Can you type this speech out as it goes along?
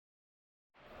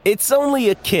It's only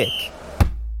a kick,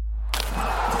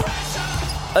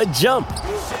 a jump,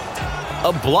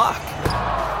 a block.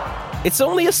 It's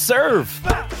only a serve.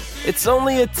 It's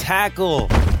only a tackle,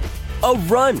 a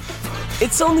run.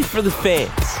 It's only for the fans.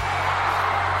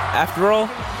 After all,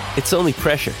 it's only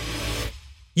pressure.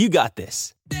 You got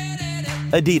this.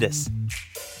 Adidas.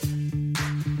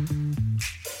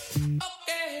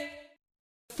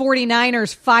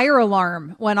 49ers fire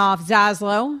alarm went off,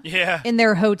 Zaslow. Yeah. In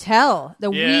their hotel.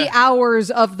 The wee hours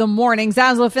of the morning.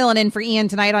 Zaslow filling in for Ian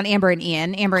tonight on Amber and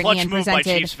Ian. Amber and Clutch Ian move presented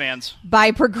by Chiefs fans.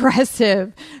 by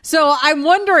Progressive. So I'm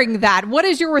wondering that. What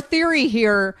is your theory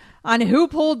here on who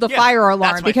pulled the fire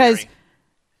alarm? That's my because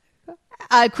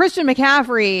theory. Christian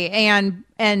McCaffrey and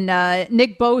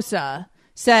Nick Bosa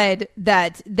said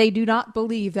that they do not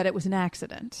believe that it was an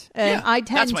accident. And I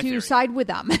tend to side with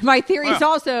them. My theory is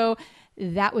also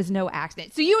that was no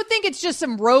accident. So you would think it's just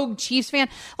some rogue Chiefs fan.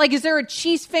 Like, is there a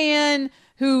Chiefs fan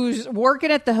who's working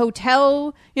at the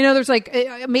hotel? You know, there's like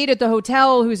a maid at the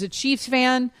hotel who's a Chiefs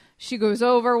fan. She goes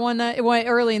over one night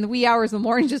early in the wee hours of the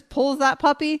morning, just pulls that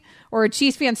puppy. Or a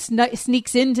Chiefs fan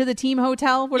sneaks into the team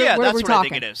hotel. What that's are we what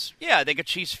talking? I think it is. Yeah, I think a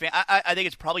Chiefs fan. I think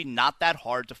it's probably not that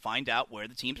hard to find out where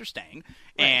the teams are staying.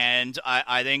 Right. And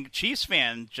I think Chiefs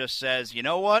fan just says, you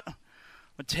know what? I'm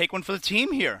going to take one for the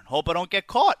team here. Hope I don't get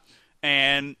caught.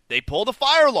 And they pulled a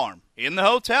fire alarm in the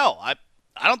hotel. I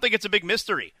don't think it's a big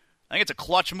mystery. I think it's a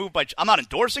clutch move by – I'm not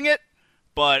endorsing it,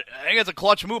 but I think it's a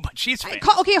clutch move by Chiefs fans.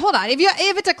 Okay, hold on. If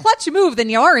it's a clutch move, then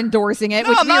you are endorsing it, No,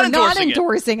 which I'm we are not not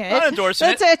endorsing it. Not endorsing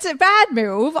it. It's a bad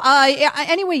move.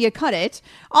 Anyway, you cut it.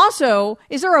 Also,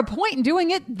 is there a point in doing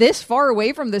it this far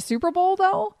away from the Super Bowl,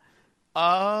 though?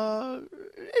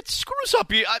 It screws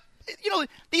up. You know,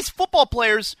 these football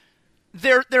players,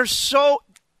 they're so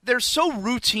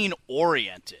routine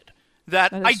oriented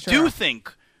that I do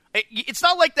think it's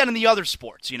not like that in the other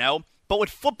sports, you know. But with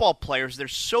football players, they're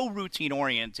so routine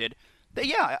oriented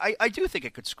that I do think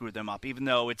it could screw them up, even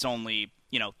though it's only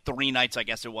 3 nights, I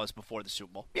guess it was, before the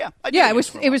Super Bowl.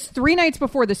 It was 3 nights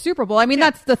before the Super Bowl. I mean,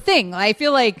 that's the thing. I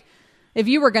feel like if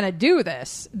you were going to do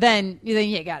this, then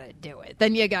you got to do it.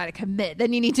 Then you got to commit.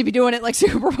 Then you need to be doing it like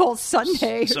Super Bowl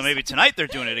Sunday. So maybe tonight they're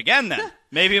doing it again. Then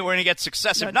maybe we're going to get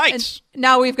successive nights. And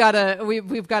now we've got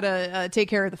to take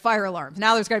care of the fire alarms.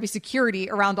 Now there's got to be security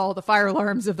around all the fire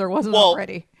alarms if there wasn't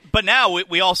already. But now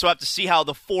we also have to see how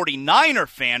the 49er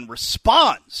fan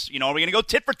responds. You know, are we going to go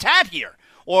tit for tat here?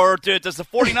 Or does the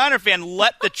 49er fan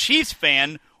let the Chiefs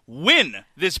fan win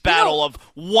this battle of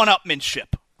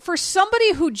one-upmanship? For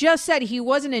somebody who just said he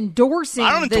wasn't endorsing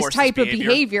this type of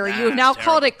behavior, you have now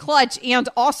called it clutch and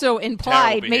also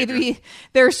implied maybe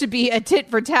there should be a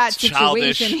tit-for-tat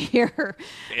situation here.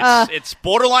 It's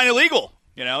borderline illegal.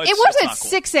 You know, it wasn't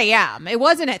 6 a.m. It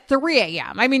wasn't at 3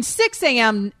 a.m. I mean, 6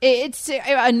 a.m., it's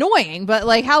annoying, but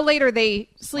like how late are they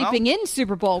sleeping in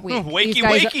Super Bowl week?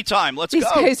 Wakey time. Let's go. These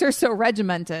guys are so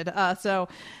regimented. So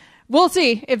we'll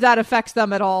see if that affects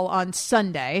them at all on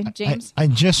Sunday. James? I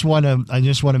just want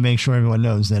to make sure everyone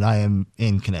knows that I am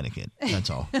in Connecticut. That's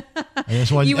all. I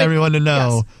just want everyone to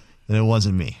know that it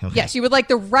wasn't me. Okay. Yes, you would like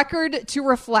the record to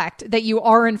reflect that you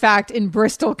are, in fact, in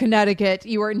Bristol, Connecticut.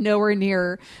 You are nowhere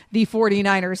near the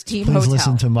 49ers team hotel. Please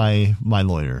listen to my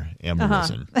lawyer, Amber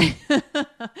Wilson.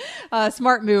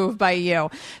 Smart move by you.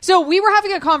 So we were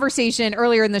having a conversation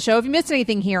earlier in the show. If you missed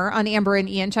anything here on Amber and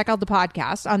Ian, check out the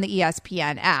podcast on the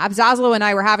ESPN app. Zaslow and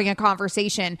I were having a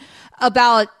conversation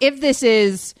about if this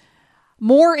is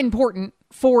more important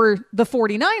for the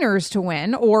 49ers to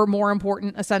win or more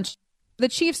important, essentially, the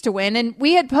Chiefs to win. And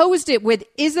we had posed it with,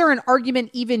 is there an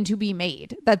argument even to be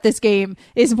made that this game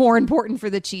is more important for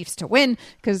the Chiefs to win?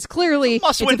 Because clearly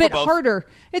it's a bit harder.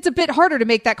 It's a bit harder to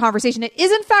make that conversation. It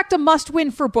is in fact a must win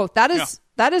for both. That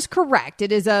is correct.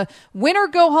 It is a winner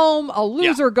go home, a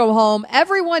loser go home.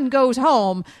 Everyone goes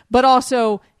home, but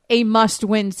also a must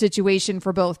win situation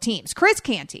for both teams. Chris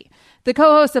Canty, the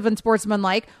co-host of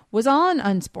Unsportsmanlike, was on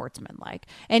Unsportsmanlike.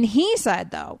 And he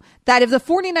said, though, that if the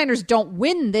 49ers don't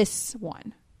win this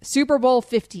one, Super Bowl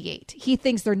 58, he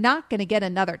thinks they're not going to get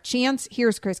another chance.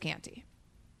 Here's Chris Canty.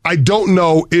 I don't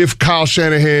know if Kyle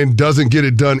Shanahan doesn't get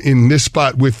it done in this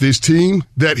spot with this team,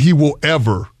 that he will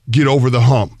ever get over the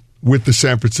hump with the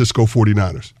San Francisco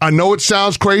 49ers. I know it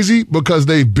sounds crazy because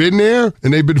they've been there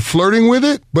and they've been flirting with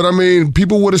it, but I mean,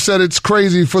 people would have said it's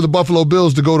crazy for the Buffalo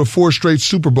Bills to go to 4 straight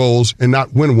Super Bowls and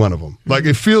not win one of them. Like,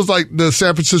 it feels like the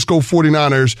San Francisco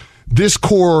 49ers, this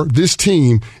core, this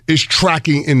team is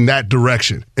tracking in that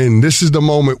direction. And this is the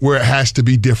moment where it has to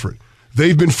be different.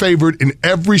 They've been favored in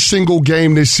every single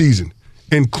game this season,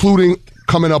 including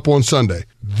coming up on Sunday.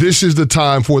 This is the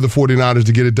time for the 49ers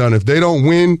to get it done. If they don't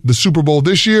win the Super Bowl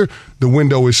this year, the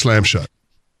window is slam shut.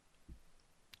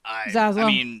 Zazzle, I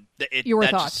mean, your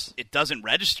thoughts? It doesn't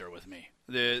register with me.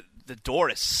 The door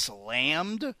is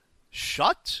slammed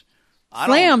shut.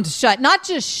 Slammed shut, not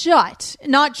just shut,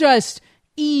 not just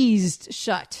eased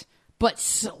shut, but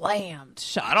slammed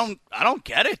shut. I don't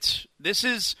get it. This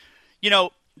is,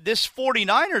 this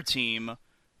 49er team,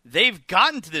 they've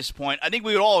gotten to this point. I think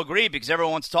we would all agree, because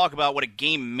everyone wants to talk about what a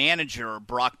game manager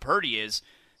Brock Purdy is.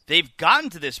 They've gotten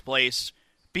to this place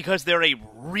because they're a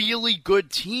really good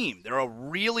team. They're a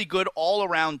really good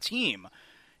all-around team.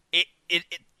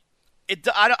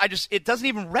 It doesn't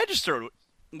even register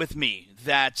with me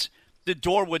that the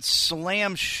door would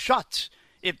slam shut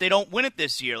if they don't win it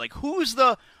this year. Like, who's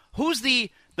the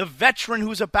veteran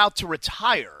who's about to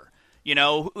retire?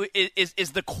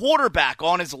 Is the quarterback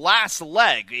on his last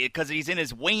leg because he's in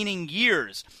his waning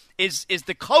years? Is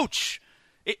the coach?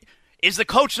 Is the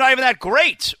coach not even that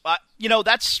great?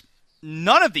 That's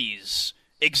none of these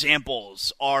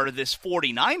examples are this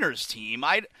 49ers team.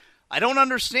 I don't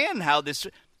understand how this.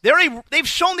 They've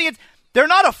shown they're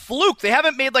not a fluke. They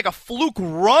haven't made like a fluke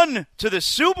run to the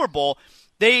Super Bowl.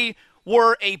 They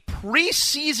were a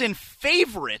preseason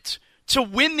favorite to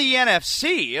win the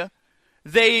NFC.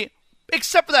 They,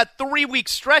 except for that 3-week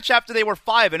stretch after they were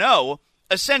 5-0,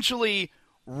 essentially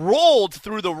rolled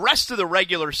through the rest of the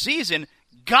regular season,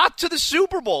 got to the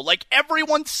Super Bowl like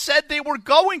everyone said they were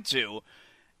going to.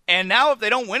 And now if they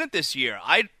don't win it this year,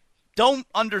 I don't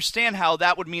understand how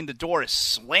that would mean the door is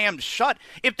slammed shut.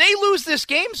 If they lose this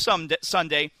game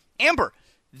Sunday, Amber,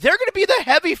 they're going to be the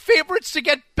heavy favorites to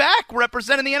get back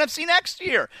representing the NFC next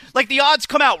year. Like, the odds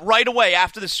come out right away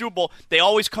after the Super Bowl. They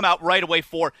always come out right away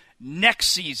for next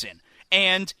season.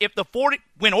 And if the 40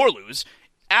 win or lose,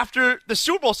 after the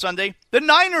Super Bowl Sunday, the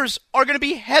Niners are going to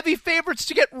be heavy favorites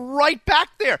to get right back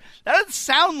there. That doesn't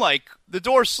sound like the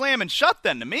door slamming shut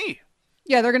then to me.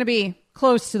 Yeah, they're going to be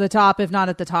close to the top, if not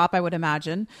at the top, I would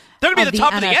imagine. They're going to be at the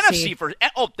top of the NFC.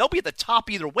 They'll be at the top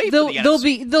either way for the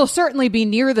NFC. They'll certainly be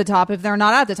near the top if they're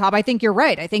not at the top. I think you're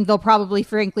right. I think they'll probably,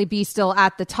 frankly, be still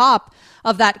at the top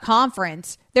of that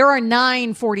conference. There are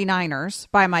 9 49ers,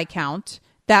 by my count,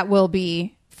 that will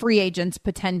be free agents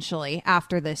potentially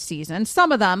after this season.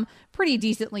 Some of them pretty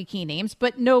decently key names,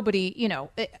 but nobody,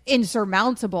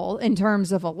 insurmountable in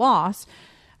terms of a loss.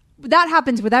 That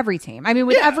happens with every team. I mean,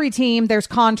 with every team, there's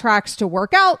contracts to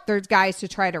work out. There's guys to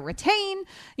try to retain.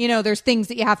 There's things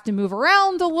that you have to move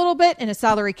around a little bit in a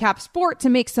salary cap sport to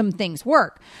make some things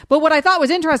work. But what I thought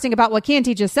was interesting about what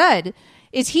Canty just said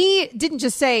is he didn't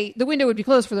just say the window would be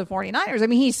closed for the 49ers. I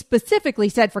mean, he specifically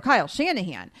said for Kyle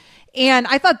Shanahan. And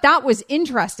I thought that was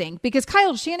interesting because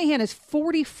Kyle Shanahan is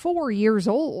 44 years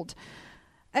old.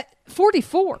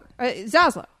 44.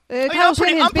 Zazzle. I'm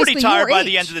pretty tired by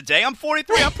the end of the day. I'm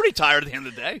 43. I'm pretty tired at the end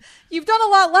of the day. You've done a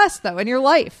lot less, though, in your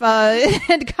life.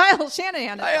 And Kyle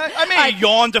Shanahan. I may have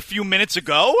yawned a few minutes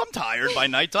ago. I'm tired by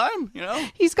nighttime,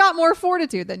 He's got more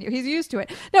fortitude than you. He's used to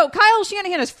it. No, Kyle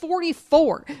Shanahan is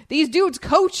 44. These dudes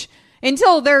coach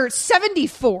until they're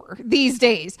 74 these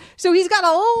days. So he's got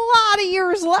a lot of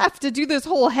years left to do this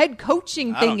whole head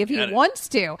coaching thing if he wants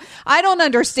to. I don't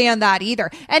understand that either.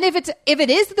 And if it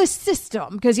is the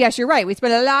system, because yes, you're right. We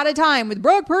spend a lot of time with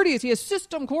Brock Purdy. Is he a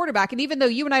system quarterback? And even though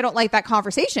you and I don't like that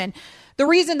conversation, the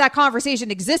reason that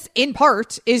conversation exists in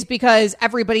part is because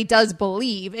everybody does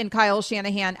believe in Kyle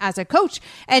Shanahan as a coach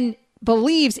and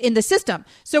believes in the system.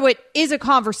 So it is a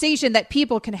conversation that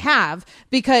people can have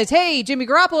because, hey, Jimmy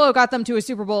Garoppolo got them to a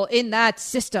Super Bowl in that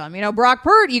system. Brock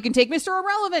Purdy, you can take Mr.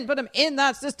 Irrelevant, put him in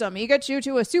that system. He gets you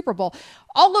to a Super Bowl.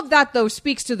 All of that, though,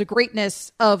 speaks to the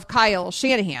greatness of Kyle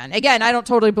Shanahan. Again, I don't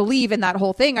totally believe in that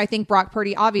whole thing. I think Brock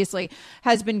Purdy obviously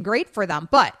has been great for them.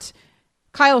 But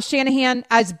Kyle Shanahan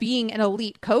as being an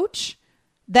elite coach,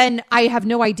 then I have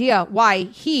no idea why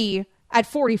he, at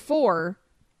 44,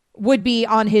 would be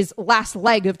on his last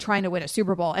leg of trying to win a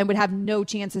Super Bowl and would have no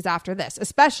chances after this,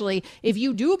 especially if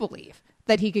you do believe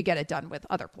that he could get it done with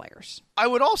other players. I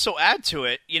would also add to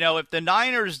it, if the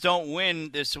Niners don't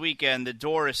win this weekend, the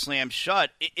door is slammed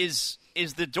shut. Is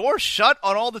the door shut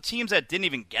on all the teams that didn't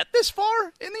even get this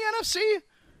far in the NFC?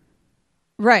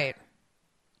 Right.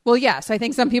 Well, yes, I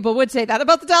think some people would say that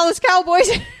about the Dallas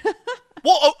Cowboys.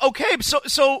 Well, okay,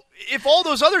 so if all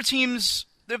those other teams,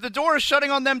 if the door is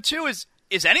shutting on them too, is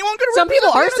anyone going to? Some people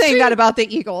are saying that about the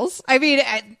Eagles. I mean,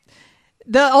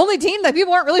 the only team that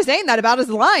people aren't really saying that about is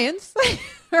the Lions,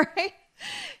 right?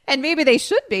 And maybe they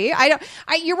should be.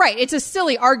 You're right. It's a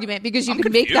silly argument because you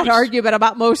can make that argument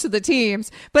about most of the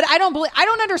teams. But I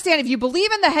don't understand if you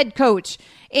believe in the head coach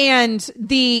and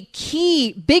the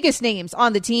key biggest names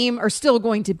on the team are still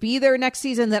going to be there next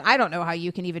season. Then I don't know how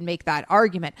you can even make that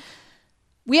argument.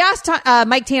 We asked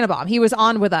Mike Tannenbaum. He was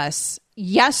on with us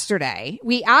yesterday,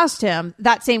 we asked him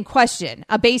that same question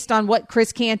based on what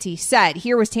Chris Canty said.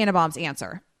 Here was Tannenbaum's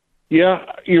answer. Yeah,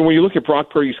 when you look at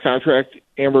Brock Purdy's contract,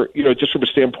 Amber, just from a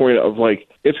standpoint of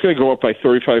it's going to go up by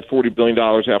 $35-40 billion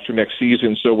after next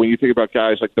season. So when you think about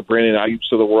guys like the Brandon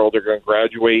Ayuks of the world, they're going to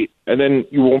graduate, and then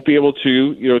you won't be able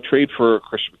to, trade for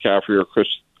Chris McCaffrey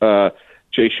or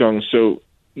Chase Young. So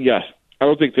yes, I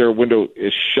don't think their window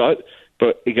is shut,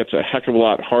 but it gets a heck of a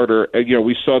lot harder. And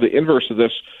we saw the inverse of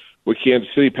this with Kansas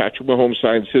City. Patrick Mahomes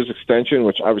signs his extension,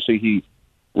 which obviously he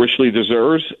richly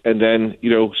deserves, and then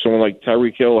someone like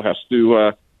Tyreek Hill has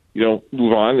to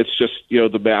move on. It's just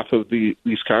the math of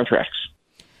these contracts.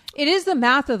 It is the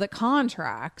math of the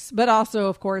contracts, but also,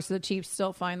 of course, the Chiefs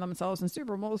still find themselves in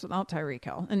Super Bowls without Tyreek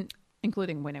Hill, and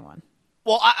including winning one.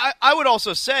 Well, I would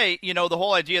also say, the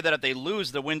whole idea that if they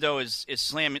lose, the window is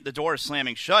slamming, the door is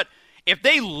slamming shut. If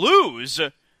they lose,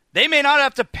 they may not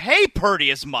have to pay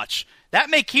Purdy as much. That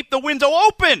may keep the window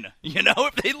open,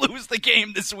 if they lose the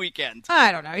game this weekend.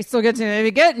 I don't know. He's still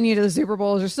getting you to the Super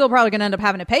Bowls. You're still probably going to end up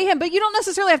having to pay him, but you don't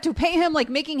necessarily have to pay him like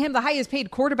making him the highest paid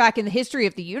quarterback in the history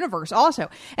of the universe also.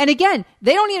 And again,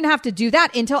 they don't even have to do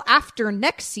that until after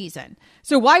next season.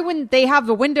 So why wouldn't they have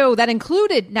the window that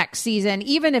included next season,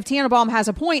 even if Tannenbaum has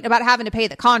a point about having to pay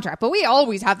the contract? But we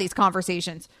always have these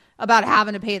conversations about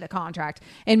having to pay the contract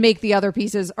and make the other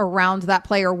pieces around that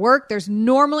player work. There's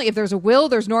normally, if there's a will,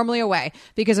 there's normally a way,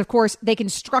 because of course they can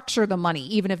structure the money.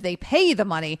 Even if they pay the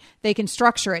money, they can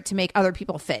structure it to make other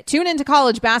people fit. Tune into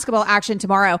college basketball action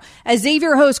tomorrow as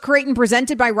Xavier hosts Creighton,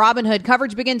 presented by Robinhood.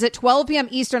 Coverage begins at 12 p.m.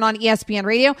 Eastern on ESPN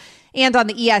Radio and on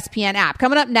the ESPN app.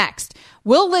 Coming up next,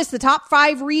 we'll list the top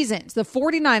 5 reasons the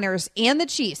 49ers and the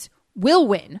Chiefs will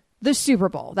win the Super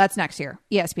Bowl. That's next here,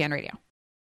 ESPN Radio.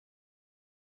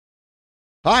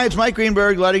 Hi, it's Mike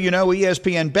Greenberg letting you know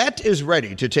ESPN Bet is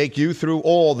ready to take you through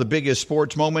all the biggest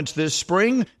sports moments this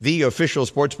spring. The official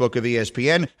sportsbook of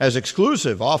ESPN has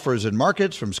exclusive offers and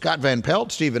markets from Scott Van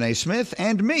Pelt, Stephen A. Smith,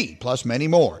 and me, plus many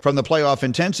more. From the playoff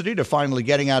intensity to finally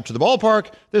getting out to the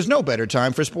ballpark, there's no better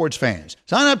time for sports fans.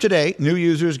 Sign up today. New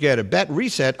users get a bet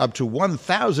reset up to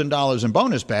 $1,000 in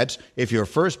bonus bets if your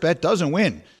first bet doesn't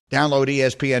win. Download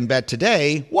ESPN Bet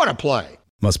today. What a play.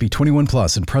 Must be 21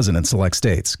 plus and present in select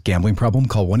states. Gambling problem?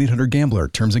 Call 1-800-GAMBLER.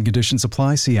 Terms and conditions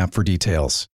apply. See app for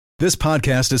details. This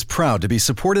podcast is proud to be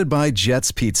supported by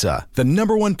Jets Pizza, the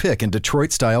 #1 pick in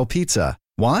Detroit-style pizza.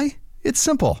 Why? It's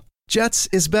simple. Jets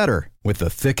is better. With the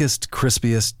thickest,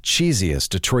 crispiest, cheesiest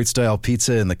Detroit-style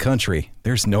pizza in the country,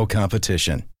 there's no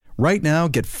competition. Right now,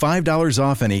 get $5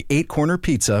 off any 8-corner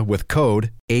pizza with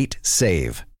code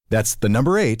 8SAVE. That's the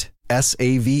number 8,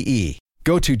 S-A-V-E.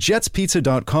 Go to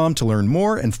jetspizza.com to learn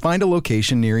more and find a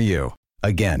location near you.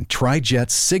 Again, try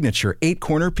Jet's signature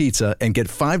 8-corner pizza and get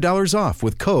 $5 off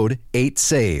with code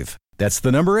 8SAVE. That's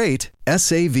the number 8,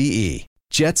 S-A-V-E.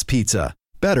 Jet's Pizza.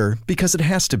 Better because it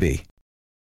has to be.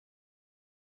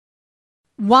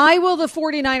 Why will the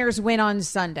 49ers win on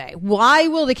Sunday? Why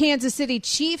will the Kansas City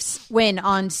Chiefs win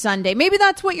on Sunday? Maybe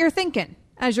that's what you're thinking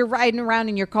as you're riding around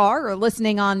in your car or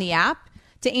listening on the app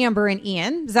to Amber and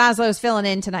Ian. Zaslow's filling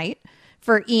in tonight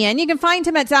for Ian. You can find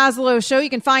him at Zaslow's Show. You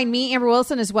can find me, Amber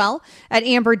Wilson, as well at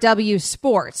Amber W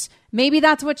Sports. Maybe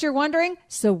that's what you're wondering.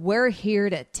 So we're here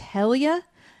to tell you.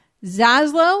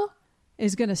 Zaslow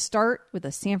is going to start with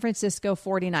the San Francisco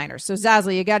 49ers. So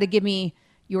Zaslow, you got to give me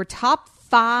your top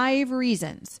 5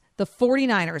 reasons the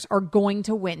 49ers are going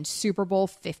to win Super Bowl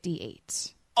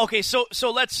 58. Okay, so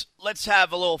let's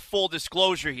have a little full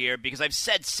disclosure here, because I've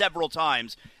said several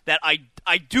times that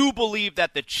I do believe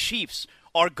that the Chiefs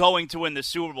are going to win the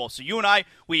Super Bowl. So you and I,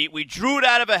 we drew it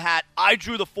out of a hat. I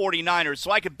drew the 49ers,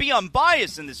 so I could be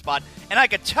unbiased in this spot, and I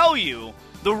could tell you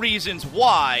the reasons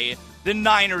why the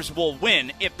Niners will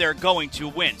win if they're going to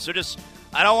win. So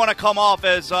I don't want to come off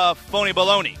as phony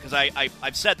baloney, because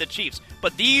I've said the Chiefs.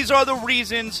 But these are the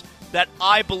reasons that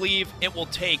I believe it will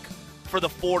take for the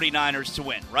 49ers to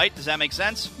win, right? Does that make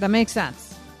sense? That makes sense.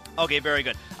 Okay, very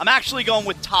good. I'm actually going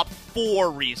with top 4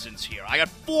 reasons here. I got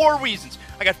 4 reasons.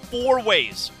 I got 4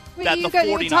 ways that the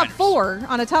 49ers... top 4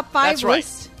 on a top 5 That's right.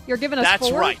 list? You're giving us That's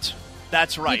 4? Right.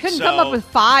 That's right. You couldn't come up with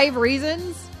 5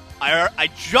 reasons? I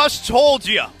just told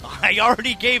you. I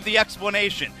already gave the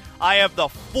explanation. I have the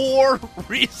 4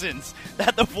 reasons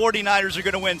that the 49ers are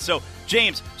going to win. So,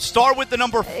 James, start with the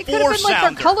number 4 it could have been sounder.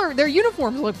 Like their color, their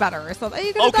uniforms look better. So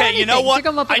you could have done anything. You know what?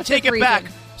 I take it back.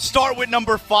 Start with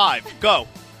number 5. Go.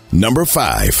 Number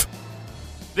 5.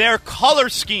 Their color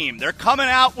scheme. They're coming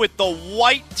out with the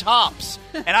white tops,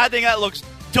 and I think that looks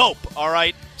dope, all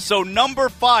right? So number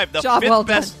 5,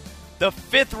 the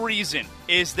fifth reason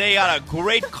is they got a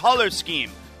great color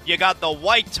scheme. You got the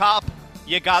white top,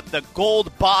 you got the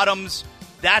gold bottoms,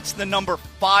 That's the number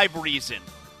 5 reason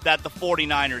that the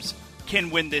 49ers can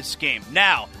win this game.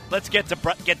 Now, let's get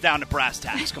down to brass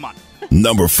tacks. Come on.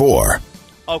 Number 4.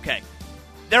 Okay.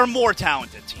 They're a more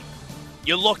talented team.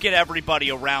 You look at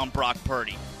everybody around Brock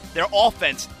Purdy. Their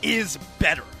offense is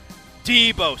better.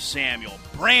 Deebo Samuel,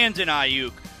 Brandon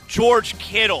Ayuk, George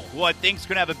Kittle, who I think is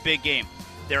going to have a big game.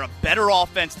 They're a better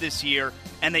offense this year,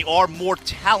 and they are more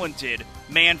talented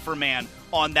man for man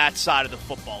on that side of the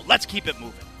football. Let's keep it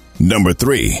moving. Number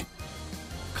 3.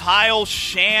 Kyle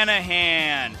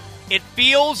Shanahan. It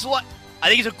feels like, I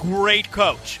think he's a great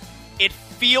coach. It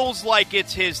feels like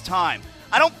it's his time.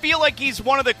 I don't feel like he's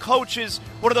one of those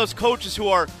coaches who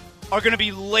are going to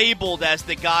be labeled as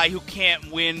the guy who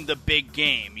can't win the big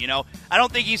game, you know? I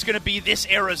don't think he's going to be this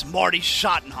era's Marty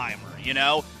Schottenheimer, you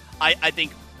know? I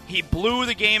think he blew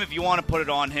the game, if you want to put it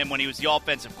on him, when he was the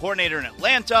offensive coordinator in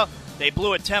Atlanta. They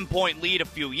blew a 10-point lead a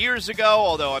few years ago,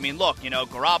 although, I mean, look, you know,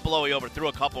 Garoppolo, he overthrew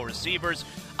a couple receivers.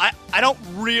 I don't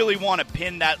really want to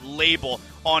pin that label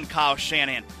on Kyle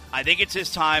Shanahan. I think it's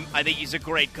his time. I think he's a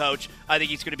great coach. I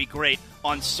think he's going to be great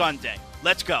on Sunday.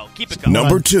 Let's go. Keep it going.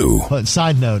 Number 2. But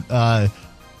side note,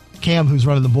 Cam, who's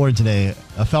running the board today,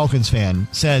 a Falcons fan,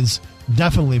 says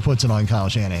definitely puts it on Kyle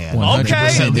Shanahan.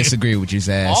 100% disagree with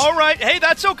your ass. All right. Hey,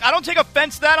 that's okay. I don't take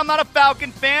offense to that. I'm not a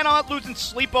Falcon fan. I'm not losing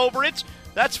sleep over it.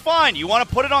 That's fine. You want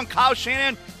to put it on Kyle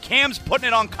Shanahan? Cam's putting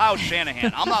it on Kyle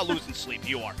Shanahan. I'm not losing sleep.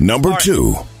 You are. Number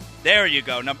 2. There you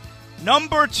go.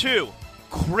 Number 2,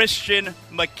 Christian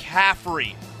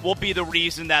McCaffrey will be the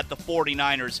reason that the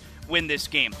 49ers win this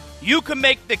game. You can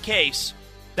make the case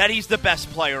that he's the best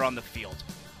player on the field.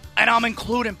 And I'm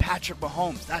including Patrick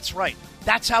Mahomes. That's right.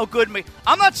 That's how good.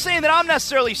 I'm not saying that I'm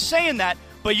necessarily saying that,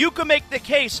 but you can make the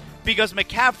case because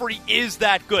McCaffrey is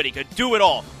that good. He could do it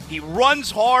all. He runs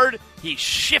hard. He's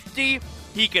shifty.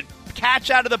 He could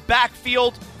catch out of the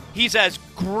backfield. He's as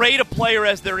great a player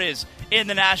as there is in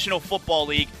the National Football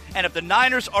League. And if the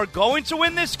Niners are going to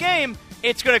win this game,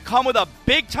 it's going to come with a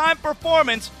big-time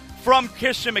performance from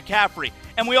Christian McCaffrey.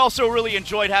 And we also really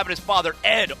enjoyed having his father,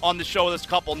 Ed, on the show with us a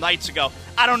couple nights ago.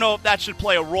 I don't know if that should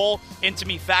play a role into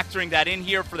me factoring that in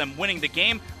here for them winning the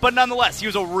game, but nonetheless, he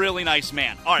was a really nice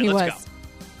man. All right, let's go.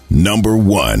 Number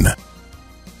 1.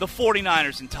 The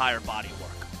 49ers' entire body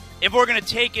work. If we're going to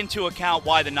take into account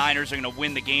why the Niners are going to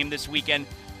win the game this weekend,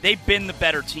 they've been the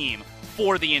better team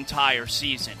for the entire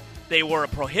season. They were a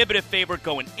prohibitive favorite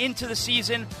going into the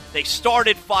season. They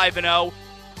started 5-0.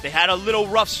 They had a little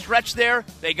rough stretch there.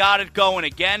 They got it going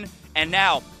again. And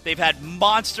now they've had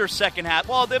monster second half.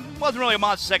 Well, there wasn't really a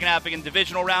monster second half in the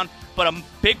divisional round, but a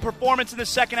big performance in the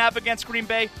second half against Green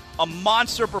Bay, a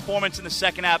monster performance in the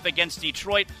second half against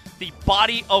Detroit. The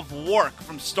body of work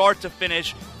from start to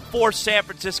finish for San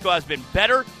Francisco has been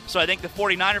better. So I think the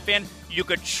 49er fan, you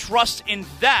could trust in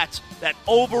that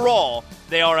overall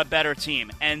they are a better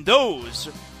team. And those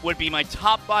would be my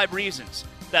top 5 reasons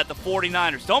that the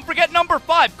 49ers, don't forget number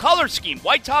 5, color scheme,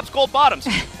 white tops, gold bottoms,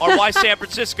 are why San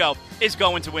Francisco is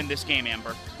going to win this game,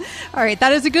 Amber. All right,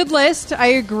 that is a good list. I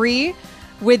agree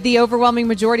with the overwhelming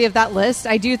majority of that list.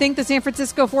 I do think the San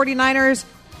Francisco 49ers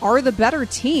are the better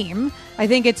team. I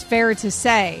think it's fair to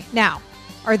say. Now,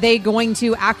 are they going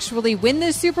to actually win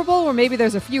this Super Bowl? Or maybe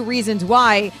there's a few reasons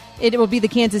why it will be the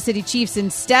Kansas City Chiefs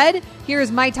instead.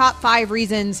 Here's my top 5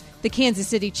 reasons the Kansas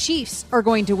City Chiefs are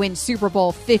going to win Super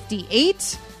Bowl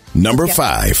 58. Number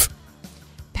 5.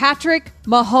 Patrick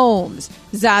Mahomes.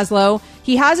 Zaslow,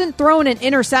 he hasn't thrown an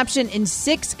interception in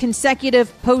 6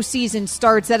 consecutive postseason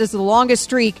starts. That is the longest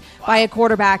streak by a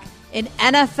quarterback in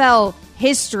NFL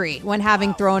history when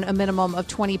having thrown a minimum of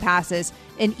 20 passes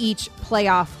in each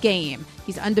playoff game.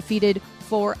 He's undefeated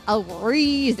for a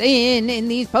reason in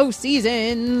these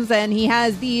postseasons, and he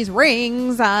has these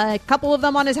rings, a couple of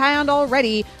them on his hand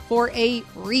already, for a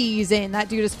reason. That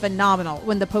dude is phenomenal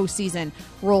when the postseason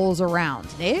rolls around.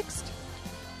 Next.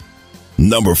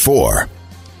 Number 4.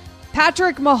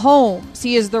 Patrick Mahomes.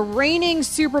 He is the reigning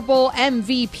Super Bowl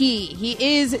MVP.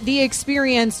 He is the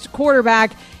experienced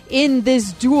quarterback in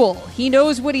this duel. He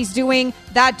knows what he's doing.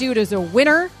 That dude is a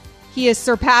winner. He has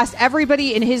surpassed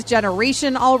everybody in his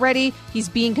generation already. He's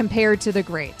being compared to the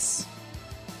greats.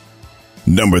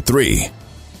 Number 3.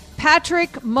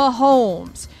 Patrick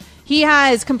Mahomes. He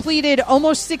has completed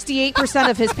almost 68%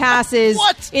 of his passes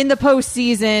in the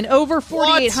postseason, over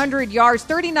 4,800 yards,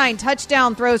 39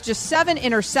 touchdown throws, just 7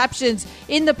 interceptions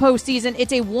in the postseason.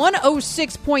 It's a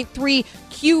 106.3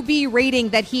 QB rating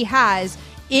that he has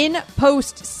in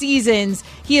postseasons.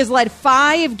 He has led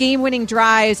 5 game-winning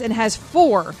drives and has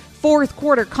 4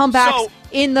 fourth-quarter comebacks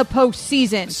in the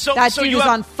postseason. That dude is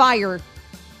on fire.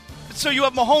 So you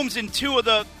have Mahomes in 2 of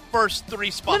the first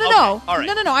three spots. No. Okay. All right.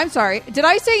 No. I'm sorry. Did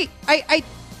I say I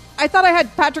thought I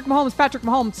had Patrick Mahomes.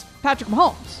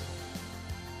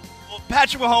 Well,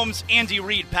 Patrick Mahomes, Andy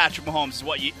Reid, Patrick Mahomes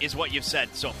is what you've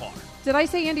said so far. Did I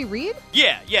say Andy Reid?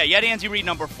 Yeah. You had Andy Reid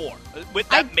number 4.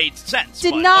 That made sense.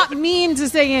 Did not mean to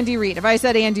say Andy Reid. If I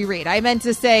said Andy Reid, I meant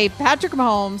to say Patrick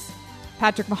Mahomes.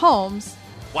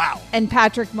 Wow. And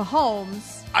Patrick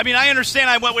Mahomes. I mean, I understand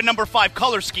I went with number 5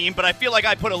 color scheme, but I feel like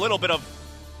I put a little bit of,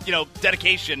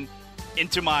 dedication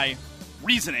into my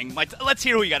reasoning. Let's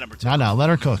hear who you got number 2. No, let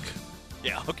her cook.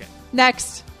 Yeah, okay.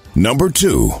 Next. Number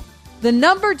 2. The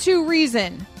number 2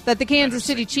 reason that the Kansas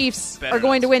City Chiefs are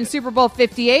going to win Super Bowl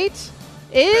 58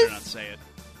 is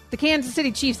the Kansas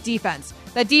City Chiefs defense.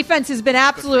 That defense has been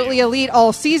absolutely elite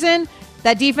all season.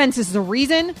 That defense is the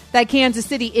reason that Kansas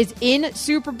City is in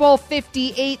Super Bowl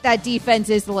 58. That defense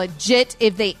is legit.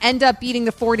 If they end up beating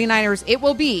the 49ers, it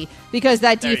will be because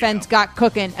that defense got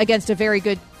cooking against a very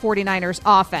good 49ers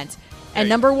offense. And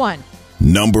number 1.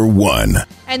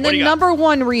 And the number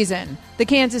 1 reason the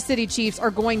Kansas City Chiefs are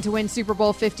going to win Super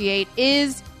Bowl 58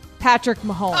 is Patrick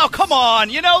Mahomes. Oh, come on.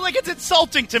 It's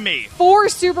insulting to me. 4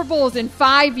 Super Bowls in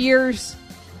 5 years.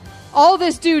 All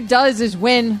this dude does is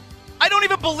win. I don't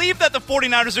even believe that the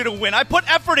 49ers are going to win. I put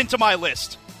effort into my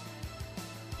list.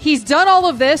 He's done all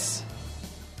of this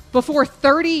before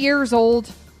 30 years old.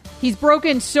 He's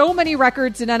broken so many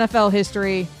records in NFL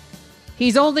history.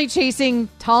 He's only chasing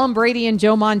Tom Brady and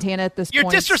Joe Montana at this point.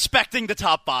 You're disrespecting the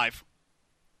top 5.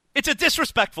 It's a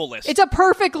disrespectful list. It's a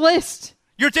perfect list.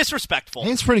 You're disrespectful.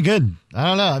 It's pretty good. I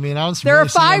don't know. I mean, I don't There really are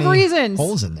 5 reasons.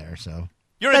 holes in there, so.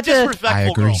 You're a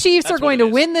disrespectful girl. The Chiefs are going to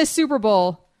win this Super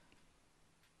Bowl,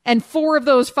 and 4 of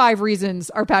those 5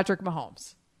 reasons are Patrick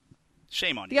Mahomes.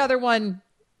 Shame on you. The other one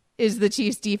is the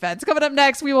Chiefs defense. Coming up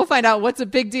next, we will find out what's a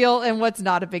big deal and what's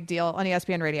not a big deal on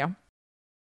ESPN Radio.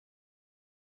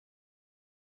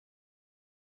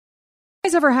 You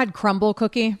guys ever had crumble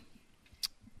cookie?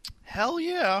 Hell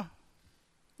yeah.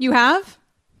 You have?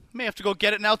 May have to go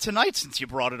get it now tonight since you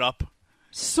brought it up.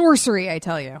 Sorcery, I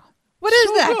tell you. What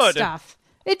is that stuff?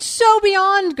 It's so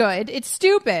beyond good. It's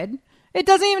stupid. It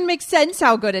doesn't even make sense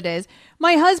how good it is.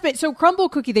 My husband, so Crumble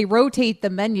Cookie, they rotate the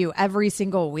menu every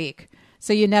single week.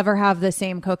 So you never have the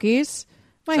same cookies.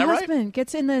 My husband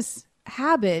gets in this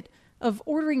habit of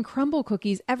ordering Crumble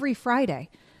Cookies every Friday.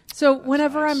 So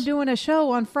whenever I'm doing a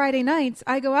show on Friday nights,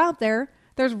 I go out there.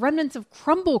 There's remnants of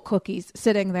Crumble Cookies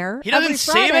sitting there. He doesn't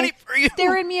save any for you?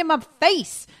 Staring me in my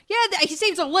face. Yeah, he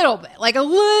saves a little bit. Like a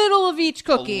little of each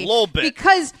cookie. A little bit.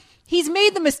 Because he's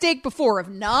made the mistake before of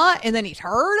not, and then he's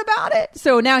heard about it.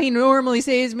 So now he normally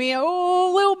saves me a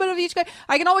little bit of each guy.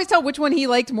 I can always tell which one he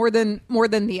liked more than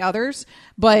the others.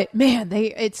 But man,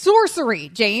 it's sorcery.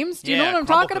 James, do you know what I'm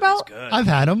talking about? I've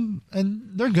had them, and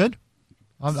they're good.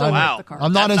 I'm not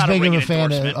That's as big of a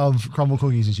fan endorsement. of crumble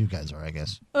cookies as you guys are, I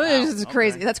guess. This is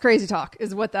crazy. That's crazy talk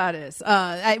is what that is.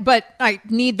 But I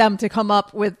need them to come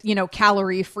up with,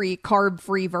 calorie-free,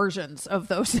 carb-free versions of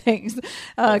those things.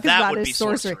 That would be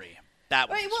sorcery. That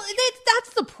would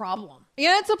that's the problem.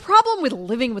 Yeah, it's a problem with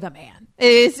living with a man.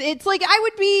 It's like I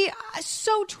would be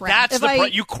so trapped.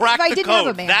 You cracked the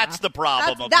code. That's the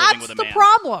problem of living with a man. That's the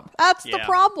problem. That's the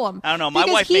problem. I don't know. My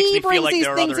wife makes me feel like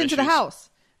there are other things into issues. the house.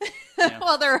 Yeah.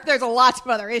 Well, there's a lot of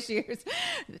other issues.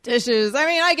 The dishes. I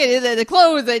mean, I get the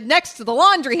clothes next to the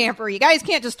laundry hamper. You guys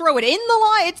can't just throw it in the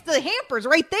laundry. It's the hamper's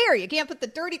right there. You can't put the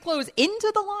dirty clothes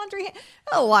into the laundry.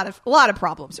 A lot of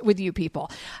problems with you people.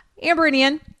 Amber and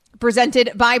Ian,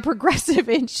 presented by Progressive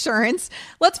Insurance.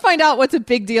 Let's find out what's a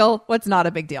big deal, what's not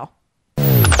a big deal.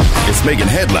 It's making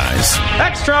headlines.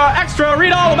 Extra,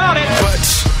 read all about it.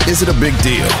 But is it a big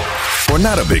deal or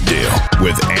not a big deal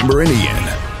with Amber and Ian?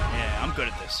 I'm good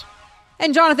at this.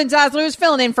 And Jonathan Zaslow is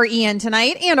filling in for Ian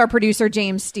tonight, and our producer,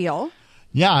 James Steele.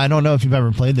 Yeah, I don't know if you've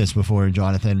ever played this before,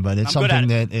 Jonathan, but it's something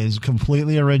that is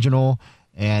completely original,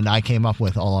 and I came up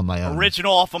with all on my own.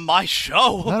 Original off of my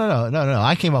show? No.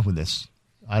 I came up with this.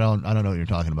 I don't know what you're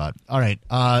talking about. All right,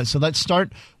 so let's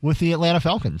start with the Atlanta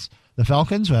Falcons. The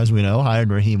Falcons, as we know, hired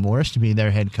Raheem Morris to be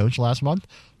their head coach last month,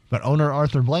 but owner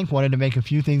Arthur Blank wanted to make a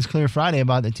few things clear Friday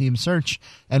about the team's search,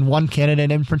 and one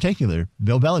candidate in particular,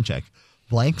 Bill Belichick.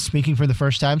 Blank, speaking for the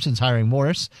first time since hiring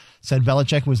Morris, said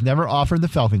Belichick was never offered the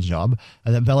Falcons job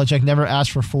and that Belichick never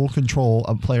asked for full control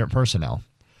of player personnel.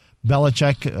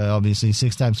 Belichick, obviously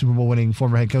 6-time Super Bowl winning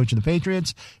former head coach of the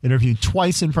Patriots, interviewed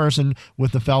twice in person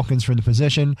with the Falcons for the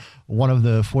position, one of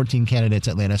the 14 candidates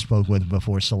Atlanta spoke with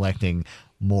before selecting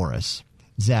Morris.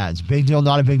 Zaz, big deal,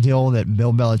 not a big deal that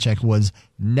Bill Belichick was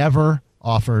never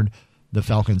offered the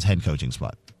Falcons head coaching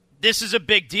spot. This is a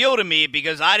big deal to me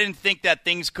because I didn't think that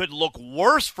things could look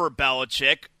worse for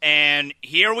Belichick, and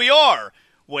here we are.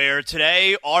 where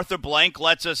today Arthur Blank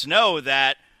lets us know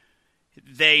that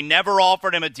they never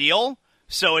offered him a deal,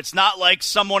 so it's not like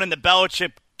someone in the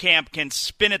Belichick camp can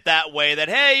spin it that way, that,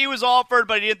 hey, he was offered,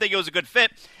 but he didn't think it was a good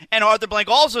fit. And Arthur Blank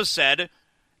also said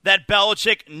that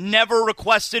Belichick never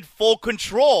requested full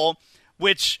control,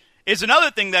 which is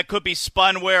another thing that could be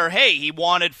spun where, hey, he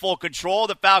wanted full control.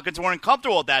 The Falcons weren't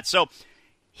comfortable with that. So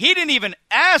he didn't even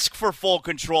ask for full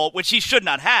control, which he should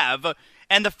not have,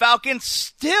 and the Falcons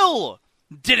still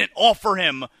didn't offer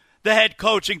him the head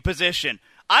coaching position.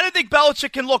 I didn't think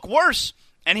Belichick can look worse,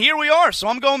 and here we are, so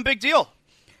I'm going big deal.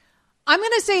 I'm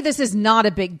going to say this is not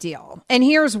a big deal, and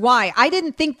here's why. I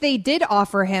didn't think they did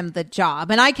offer him the job,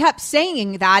 and I kept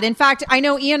saying that. In fact, I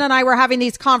know Ian and I were having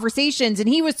these conversations, and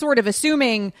he was sort of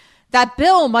assuming that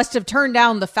Bill must have turned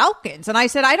down the Falcons, and I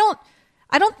said, I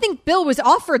don't think Bill was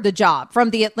offered the job from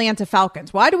the Atlanta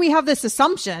Falcons. Why do we have this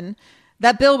assumption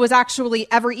that Bill was actually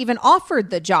ever even offered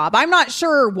the job? I'm not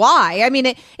sure why. I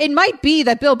mean, it might be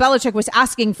that Bill Belichick was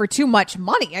asking for too much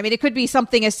money. I mean, it could be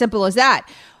something as simple as that.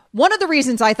 One of the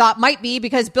reasons I thought might be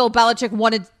because Bill Belichick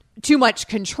wanted too much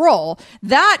control.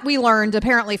 That we learned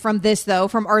apparently from this, though,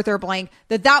 from Arthur Blank,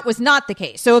 that was not the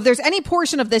case. So if there's any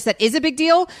portion of this that is a big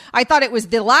deal, I thought it was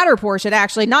the latter portion,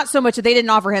 actually, not so much that they didn't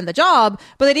offer him the job,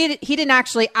 but that he didn't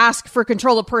actually ask for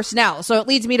control of personnel. So it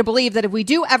leads me to believe that if we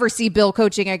do ever see Bill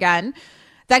coaching again,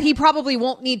 that he probably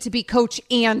won't need to be coach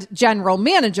and general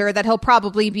manager, that he'll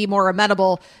probably be more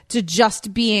amenable to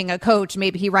just being a coach.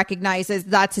 Maybe he recognizes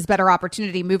that's his better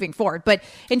opportunity moving forward. But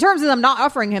in terms of them not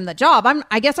offering him the job,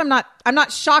 I guess I'm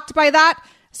not shocked by that,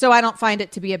 so I don't find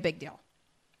it to be a big deal.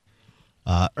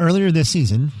 Earlier this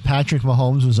season, Patrick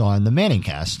Mahomes was on the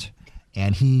Manningcast,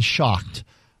 and he shocked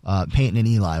Peyton and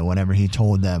Eli whenever he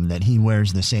told them that he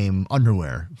wears the same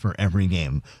underwear for every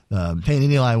game. Peyton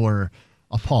and Eli were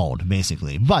appalled,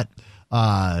 basically. But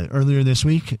earlier this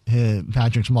week,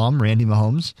 Patrick's mom, Randy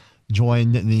Mahomes,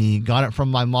 joined the Got It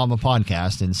From My Mama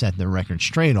podcast and set the record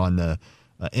straight on the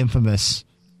infamous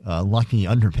lucky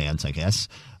underpants, I guess.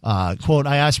 Quote,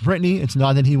 I asked Brittany, it's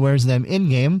not that he wears them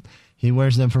in-game. He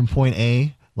wears them from point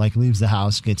A, like leaves the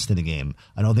house, gets to the game.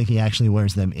 I don't think he actually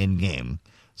wears them in-game.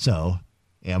 So,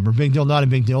 Amber, big deal, not a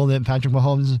big deal that Patrick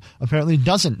Mahomes apparently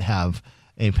doesn't have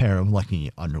a pair of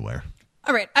lucky underwear.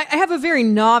 All right. I have a very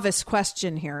novice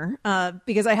question here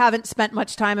because I haven't spent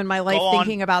much time in my life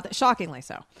thinking about that. Shockingly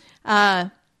so.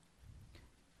 Are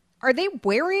they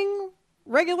wearing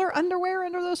regular underwear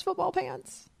under those football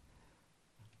pants?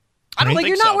 I don't think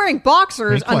you're so. not wearing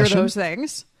boxers under those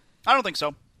things. I don't think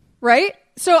so. Right?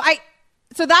 So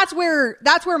that's where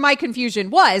my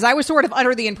confusion was. I was sort of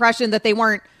under the impression that they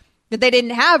didn't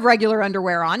have regular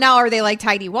underwear on. Now, are they like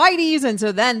tighty whities? And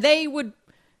so then they would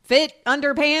fit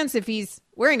underpants if he's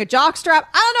wearing a jockstrap.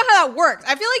 I don't know how that works.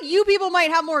 I feel like you people might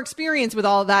have more experience with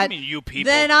all of that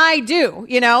than I do,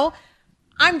 you know?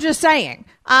 I'm just saying.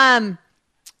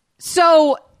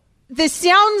 So this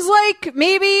sounds like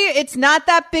maybe it's not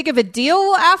that big of a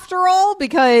deal after all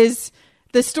because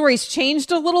the story's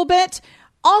changed a little bit.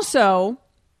 Also,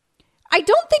 I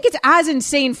don't think it's as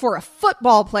insane for a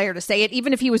football player to say it,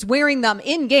 even if he was wearing them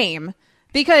in game,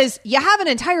 because you have an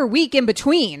entire week in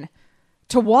between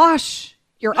to wash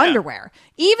your underwear.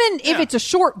 Even if it's a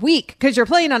short week because you're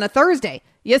playing on a Thursday,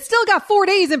 you still got 4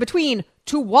 days in between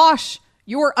to wash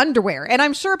your underwear. And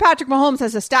I'm sure Patrick Mahomes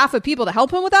has a staff of people to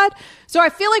help him with that. So I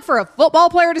feel like for a football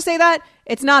player to say that,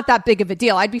 it's not that big of a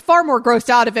deal. I'd be far more grossed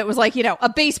out if it was like,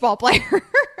 a baseball player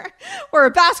or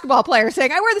a basketball player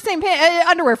saying, I wear the same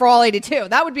underwear for all 82.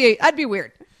 That'd be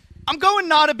weird. I'm going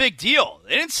not a big deal.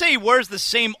 They didn't say he wears the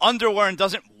same underwear and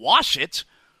doesn't wash it.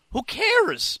 Who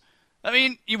cares? I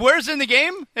mean, he wears it in the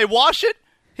game, they wash it,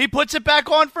 he puts it back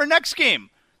on for next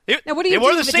game. Now, what do you they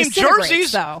wear the same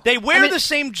jerseys. Though? They wear the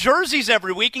same jerseys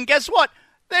every week, and guess what?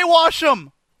 They wash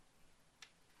them.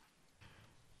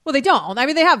 Well, they don't. I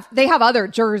mean, they have other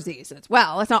jerseys as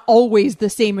well. It's not always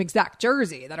the same exact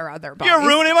jersey that are on their bodies. You're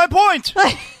ruining my point.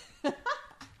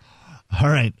 All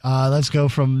right, let's go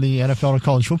from the NFL to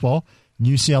college football.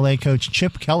 UCLA coach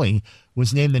Chip Kelly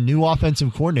was named the new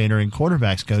offensive coordinator and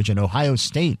quarterbacks coach at Ohio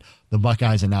State, the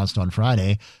Buckeyes announced on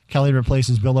Friday. Kelly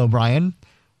replaces Bill O'Brien,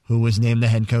 who was named the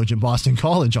head coach at Boston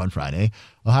College on Friday.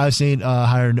 Ohio State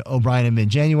hired O'Brien in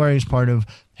mid-January as part of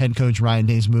head coach Ryan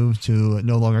Day's move to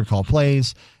no longer call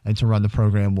plays and to run the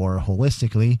program more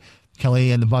holistically.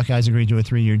 Kelly and the Buckeyes agreed to a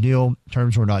 3-year deal.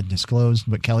 Terms were not disclosed,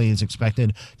 but Kelly is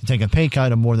expected to take a pay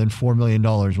cut of more than $4 million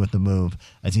with the move,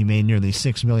 as he made nearly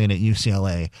 $6 million at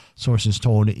UCLA. Sources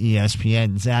told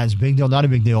ESPN. Zaz, big deal, not a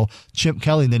big deal. Chip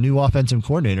Kelly, the new offensive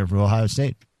coordinator for Ohio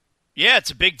State. Yeah,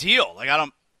 it's a big deal. Like I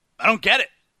don't get it.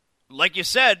 Like you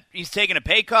said, he's taking a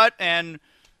pay cut, and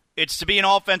It's to be an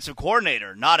offensive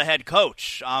coordinator, not a head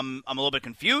coach. I'm a little bit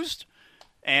confused,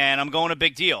 and I'm going a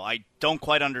big deal. I don't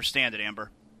quite understand it,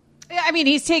 Amber. I mean,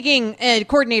 he's taking a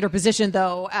coordinator position,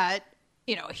 though, at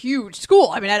a huge school.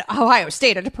 I mean, at Ohio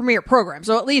State, at a premier program.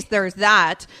 So at least there's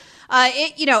that.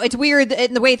 It's weird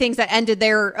in the way things that ended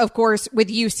there, of course, with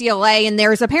UCLA, and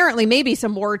there's apparently maybe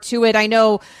some more to it. I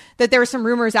know that there's some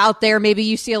rumors out there. Maybe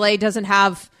UCLA doesn't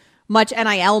have much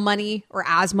NIL money or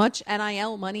as much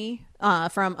NIL money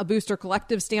from a booster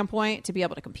collective standpoint to be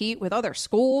able to compete with other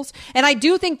schools. And I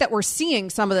do think that we're seeing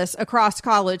some of this across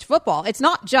college football. It's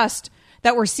not just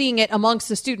that we're seeing it amongst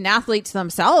the student athletes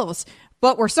themselves,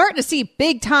 but we're starting to see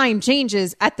big time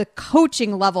changes at the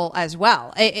coaching level as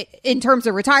well, in terms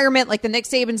of retirement, like the Nick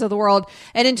Sabans of the world,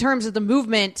 and in terms of the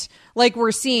movement like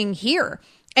we're seeing here.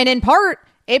 And in part,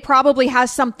 it probably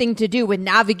has something to do with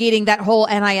navigating that whole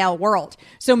NIL world.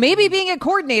 So maybe being a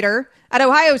coordinator at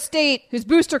Ohio State, whose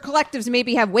booster collectives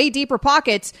maybe have way deeper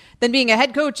pockets than being a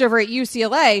head coach over at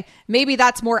UCLA, maybe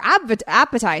that's more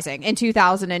appetizing in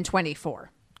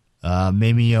 2024.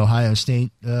 Maybe Ohio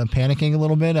State panicking a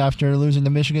little bit after losing to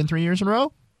Michigan 3 years in a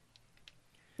row?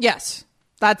 Yes,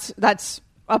 that's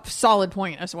a solid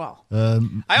point as well.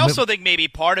 I also think maybe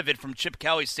part of it from Chip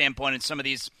Kelly's standpoint and some of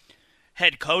these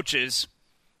head coaches,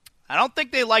 I don't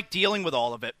think they like dealing with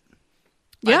all of it.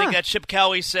 Yeah. I think that Chip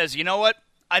Kelly says, you know what,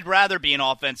 I'd rather be an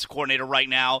offensive coordinator right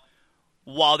now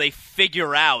while they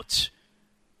figure out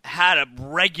how to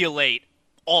regulate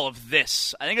all of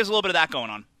this. I think there's a little bit of that going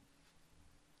on.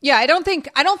 Yeah, I don't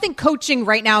think coaching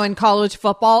right now in college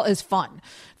football is fun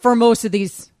for most of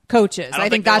these coaches. I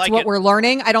think that's what we're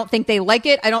learning. I don't think they like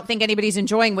it. I don't think anybody's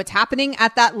enjoying what's happening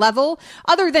at that level,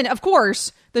 other than, of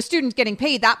course, the students getting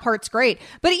paid. That part's great.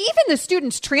 But even the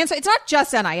students transfer, it's not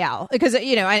just NIL, because,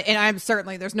 and I'm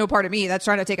certainly, there's no part of me that's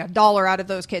trying to take a dollar out of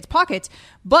those kids' pockets,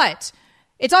 but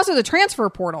it's also the transfer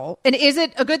portal. And is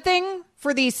it a good thing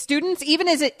for these students? Even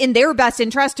is it in their best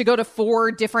interest to go to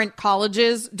 4 different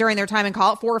colleges during their time in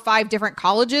college, 4 or 5 different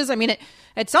colleges? I mean,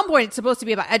 at some point, it's supposed to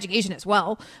be about education as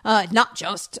well, not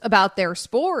just about their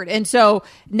sport. And so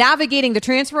navigating the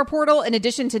transfer portal, in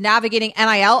addition to navigating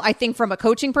NIL, I think from a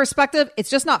coaching perspective,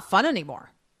 it's just not fun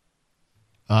anymore.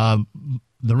 The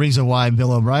reason why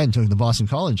Bill O'Brien took the Boston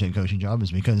College head coaching job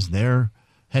is because their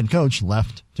head coach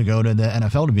left to go to the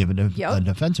NFL to be a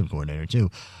defensive coordinator, too.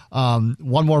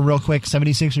 One more real quick.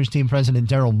 76ers team president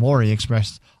Daryl Morey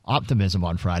expressed optimism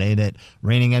on Friday that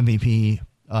reigning MVP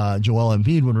Joel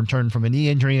Embiid would return from a knee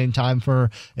injury in time for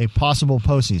a possible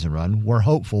postseason run. We're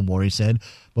hopeful, Morey said,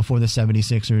 before the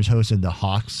 76ers hosted the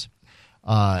Hawks.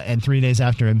 And 3 days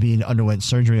after Embiid underwent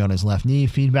surgery on his left knee,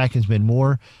 feedback has been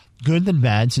more good than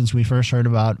bad since we first heard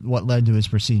about what led to his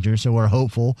procedure. So we're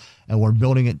hopeful, and we're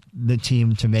building the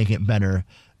team to make it better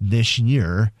this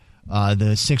year.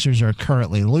 The Sixers are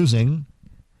currently losing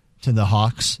to the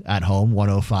Hawks at home,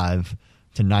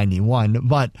 105-91.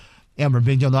 But, Amber,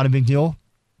 big deal, not a big deal?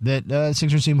 That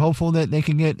Sixers seem hopeful that they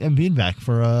can get Embiid back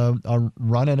for a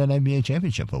run at an NBA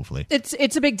championship, hopefully.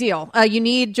 It's a big deal. You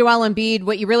need Joel Embiid.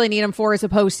 What you really need him for is a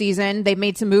postseason. They've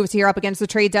made some moves here up against the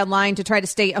trade deadline to try to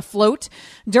stay afloat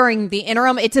during the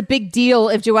interim. It's a big deal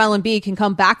if Joel Embiid can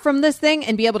come back from this thing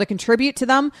and be able to contribute to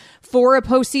them for a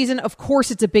postseason. Of course,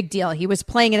 it's a big deal. He was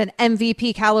playing at an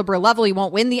MVP caliber level. He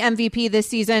won't win the MVP this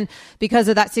season because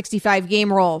of that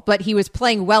 65-game rule, but he was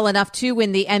playing well enough to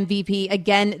win the MVP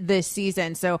again this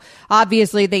season. So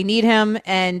obviously they need him,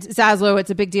 and Zaslow, it's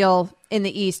a big deal in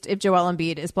the East if Joel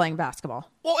Embiid is playing basketball.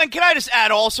 Well, and can I just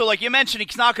add also, like you mentioned,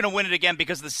 he's not going to win it again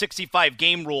because of the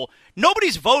 65-game rule.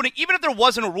 Nobody's voting, even if there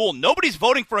wasn't a rule, nobody's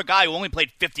voting for a guy who only played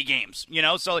 50 games, so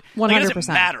 100%. It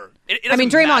doesn't matter. It doesn't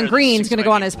Draymond Green's going to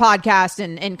go on his podcast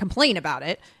and complain about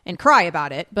it and cry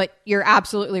about it, but you're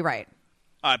absolutely right.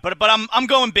 All right, but I'm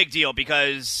going big deal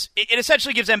because it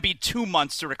essentially gives Embiid 2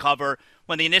 months to recover.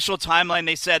 When the initial timeline,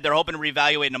 they said they're hoping to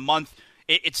reevaluate in a month.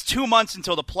 It's 2 months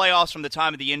until the playoffs from the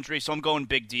time of the injury, so I'm going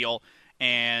big deal.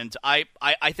 And I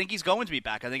think he's going to be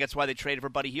back. I think that's why they traded for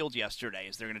Buddy Hield yesterday,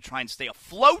 is they're going to try and stay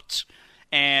afloat.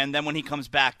 And then when he comes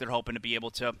back, they're hoping to be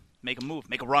able to make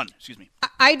a run.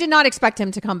 I did not expect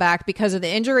him to come back because of the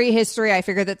injury history. I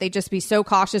figured that they'd just be so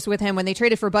cautious with him. When they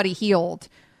traded for Buddy Hield,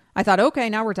 I thought, okay,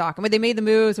 now we're talking. But they made the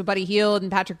moves with Buddy Hield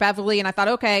and Patrick Beverley, and I thought,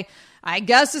 okay, I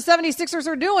guess the 76ers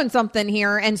are doing something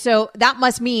here. And so that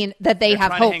must mean that they're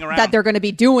have hope that they're going to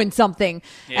be doing something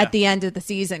at the end of the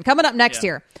season. Coming up next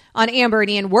here on Amber and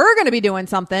Ian, we're going to be doing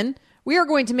something. We are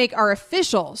going to make our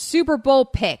official Super Bowl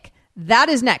pick. That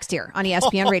is next here on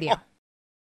ESPN Radio.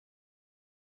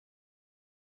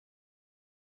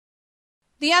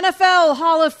 The NFL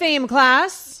Hall of Fame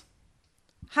class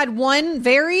had one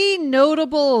very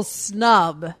notable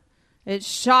snub It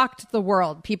shocked the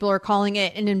world. People are calling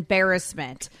it an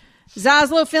embarrassment.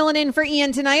 Zaslow filling in for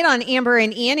Ian tonight on Amber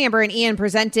and Ian. Amber and Ian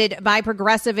presented by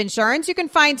Progressive Insurance. You can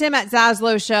find him at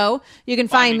Zaslow Show. You can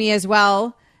find me as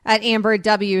well at Amber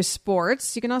W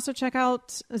Sports. You can also check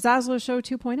out Zaslow Show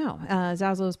 2.0,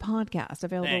 Zaslow's podcast,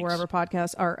 available wherever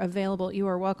podcasts are available. You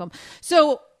are welcome.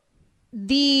 So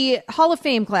the Hall of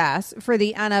Fame class for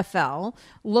the NFL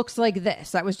looks like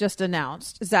this. That was just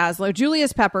announced. Zaslow,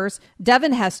 Julius Peppers,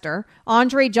 Devin Hester,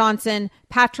 Andre Johnson,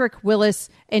 Patrick Willis,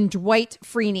 and Dwight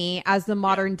Freeney as the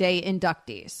modern day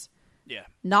inductees. Yeah.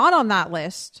 Not on that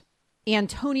list,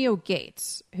 Antonio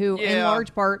Gates, who in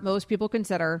large part most people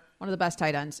consider one of the best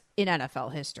tight ends in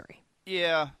NFL history.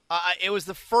 Yeah. It was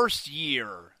the first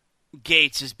year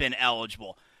Gates has been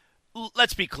eligible.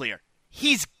 Let's be clear.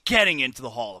 He's getting into the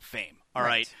Hall of Fame. All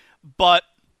right. But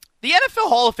the NFL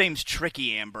Hall of Fame's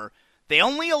tricky, Amber. They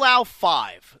only allow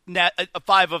 5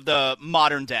 of the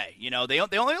modern day. You know, they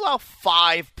only allow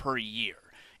 5 per year.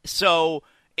 So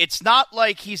it's not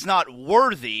like he's not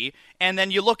worthy. And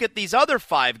then you look at these other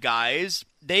 5 guys,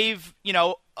 they've,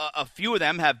 a few of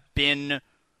them have been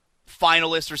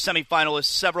finalists or semifinalists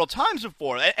several times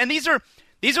before. And these are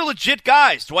legit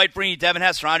guys. Dwight Freeney, Devin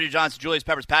Hester, Andre Johnson, Julius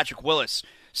Peppers, Patrick Willis.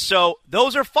 So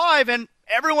those are 5, and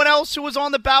everyone else who was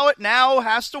on the ballot now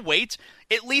has to wait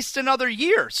at least another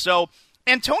year. So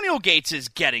Antonio Gates is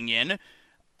getting in.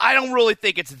 I don't really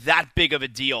think it's that big of a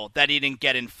deal that he didn't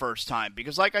get in first time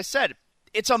because, like I said,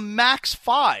 it's a max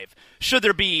 5. Should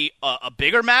there be a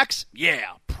bigger max?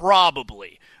 Yeah,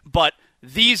 probably. But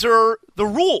these are the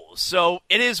rules, so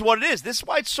it is what it is. This is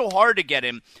why it's so hard to get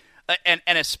him. And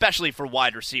especially for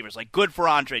wide receivers. Like, good for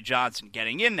Andre Johnson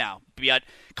getting in now.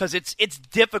 Because it's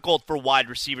difficult for wide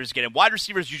receivers to get in. Wide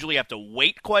receivers usually have to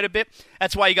wait quite a bit.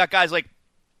 That's why you got guys like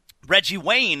Reggie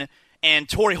Wayne and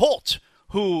Torrey Holt,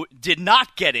 who did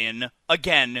not get in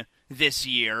again this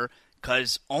year.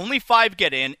 Because only 5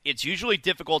 get in. It's usually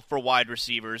difficult for wide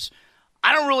receivers.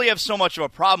 I don't really have so much of a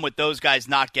problem with those guys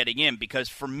not getting in. Because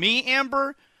for me,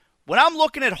 Amber, when I'm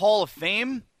looking at Hall of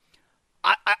Fame,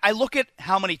 I look at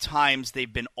how many times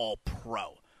they've been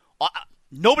All-Pro.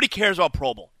 Nobody cares about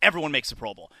Pro Bowl. Everyone makes a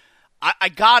Pro Bowl. I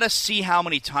got to see how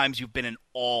many times you've been an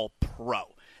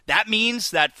All-Pro. That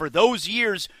means that for those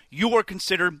years, you were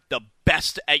considered the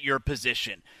best at your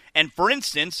position. And for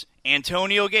instance,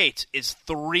 Antonio Gates is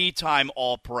 3-time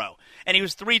All-Pro. And he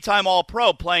was 3-time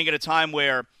All-Pro playing at a time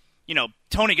where,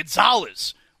 Tony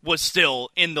Gonzalez was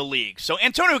still in the league. So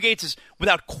Antonio Gates is,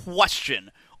 without question,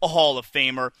 a Hall of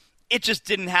Famer. It just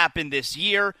didn't happen this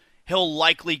year. He'll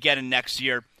likely get in next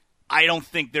year. I don't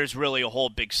think there's really a whole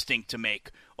big stink to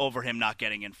make over him not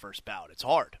getting in first ballot. It's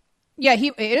hard. Yeah,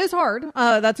 it is hard.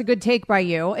 That's a good take by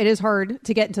you. It is hard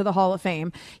to get into the Hall of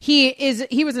Fame. He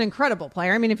was an incredible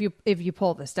player. I mean, if you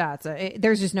pull the stats,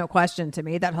 there's just no question to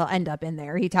me that he'll end up in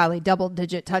there. He tallied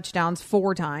double-digit touchdowns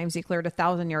 4 times. He cleared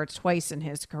 1,000 yards twice in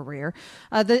his career.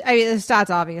 The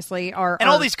stats obviously are. And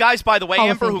all these guys, by the way,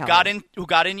 Amber, who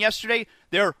got in yesterday,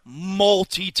 they're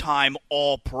multi-time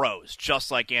All-Pros, just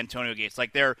like Antonio Gates.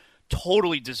 Like, they're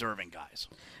totally deserving guys.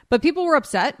 But people were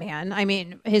upset, man. I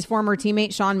mean, his former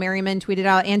teammate Sean Merriman tweeted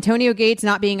out, Antonio Gates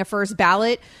not being a first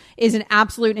ballot is an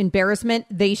absolute embarrassment.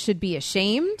 They should be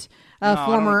ashamed.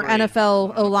 Former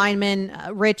NFL O-lineman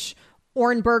Rich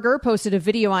Ohrnberger posted a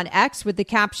video on X with the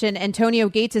caption, Antonio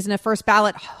Gates isn't a first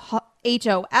ballot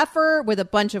HOFer with a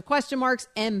bunch of question marks.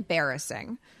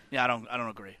 Embarrassing. Yeah, I don't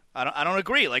agree. I don't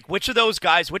agree. Like, which of those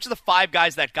guys, which of the 5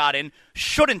 guys that got in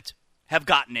shouldn't have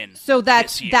gotten in? So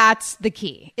that's the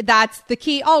key. That's the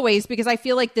key always, because I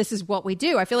feel like this is what we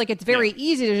do. I feel like it's very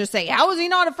easy to just say, how is he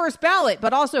not a first ballot?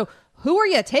 But also, who are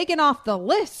you taking off the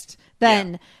list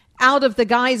then out of the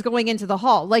guys going into the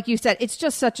Hall? Like you said, it's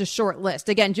just such a short list.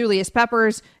 Again, Julius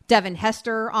Peppers, Devin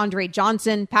Hester, Andre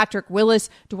Johnson, Patrick Willis,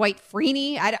 Dwight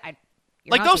Freeney.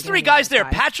 Like those 3 guys there,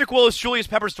 Patrick Willis, Julius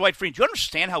Peppers, Dwight Freeney. Do you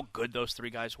understand how good those 3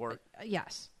 guys were?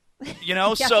 Yes.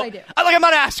 Yes, so I do. I'm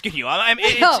not asking you.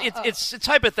 It's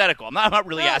hypothetical. I'm not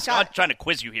really asking. I'm not trying to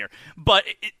quiz you here. But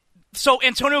so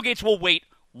Antonio Gates will wait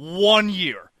 1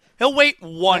 year. He'll wait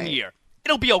 1 year.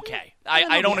 It'll be okay.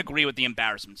 I don't agree with the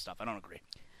embarrassment stuff. I don't agree.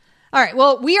 All right.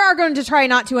 Well, we are going to try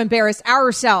not to embarrass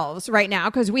ourselves right now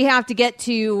because we have to get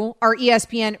to our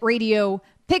ESPN Radio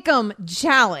Pick'em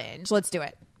Challenge. Let's do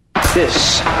it.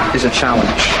 This is a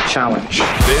challenge.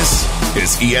 This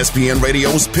is ESPN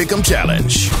Radio's Pick'em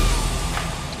Challenge.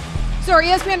 So our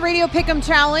ESPN Radio Pick'em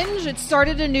Challenge, it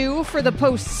started anew for the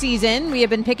postseason. We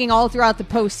have been picking all throughout the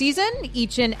postseason,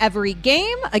 each and every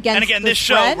game against And again, the this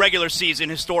spread. show, regular season,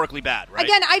 historically bad, right?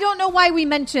 Again, I don't know why we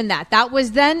mentioned that. That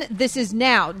was then, this is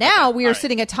now. Now we are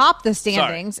sitting atop the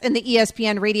standings in the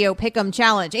ESPN Radio Pick'em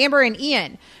Challenge. Amber and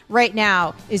Ian right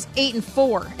now is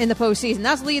 8-4 in the postseason.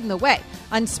 That's leading the way.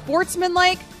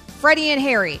 Unsportsmanlike, Freddie and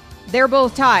Harry, they're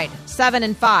both tied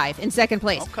 7-5 in second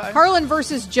place. Okay. Harlan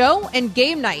versus Joe and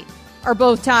Game Night are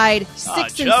both tied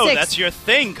 6-6. Joe, that's your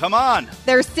thing. Come on.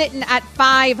 They're sitting at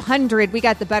 500. We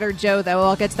got the better Joe, though.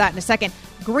 I'll get to that in a second.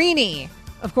 Greeny,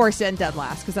 of course, in dead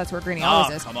last because that's where Greeny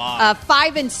always is. Come on.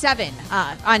 5-7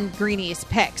 on Greeny's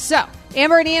picks. So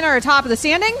Amber and Ian are atop of the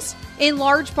standings in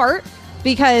large part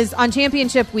because on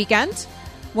championship weekend,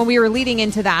 when we were leading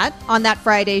into that on that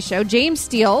Friday show, James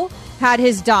Steele had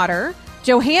his daughter,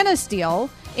 Johanna Steele,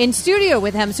 in studio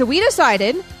with him. So we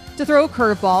decided to throw a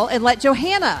curveball and let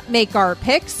Johanna make our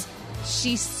picks.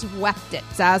 She swept it.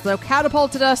 Zaslow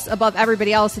catapulted us above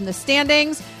everybody else in the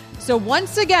standings. So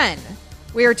once again,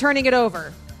 we are turning it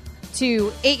over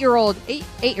to 8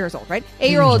 years old, right?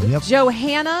 8-year-old Yep.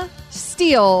 Johanna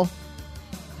Steele.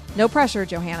 No pressure,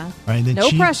 Johanna. Right, no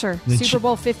pressure. Super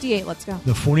Bowl 58. Let's go.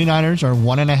 The 49ers are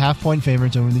 1.5-point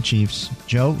favorites over the Chiefs.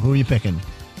 Joe, who are you picking?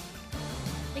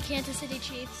 The Kansas City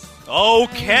Chiefs.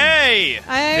 Okay.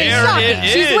 There it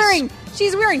is.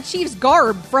 She's wearing Chiefs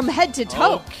garb from head to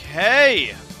toe.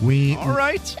 Okay. All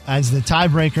right. As the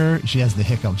tiebreaker, she has the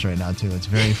hiccups right now, too. It's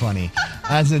very funny.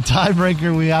 As the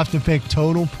tiebreaker, we have to pick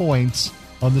total points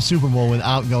of the Super Bowl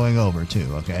without going over, too,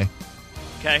 okay?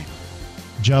 Okay.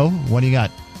 Joe, what do you got?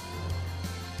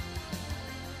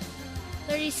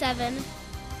 37.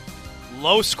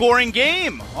 Low scoring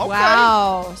game. Okay.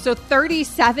 Wow. So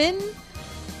 37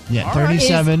 Yeah, All right.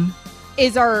 37.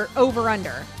 is our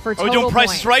over-under for Are total we doing Price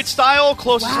points. is Right style?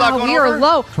 Closest not Wow, going we over? are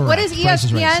low. Correct. What is Price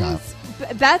is Right ESPN's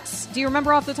bets? Do you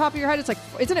remember off the top of your head? It's like,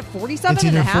 isn't it 47 It's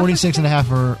and either a half?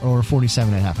 46.5 or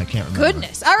 47.5. I can't remember.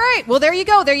 Goodness. All right. Well, there you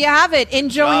go. There you have it. In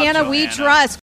Johanna, we Johanna. trust.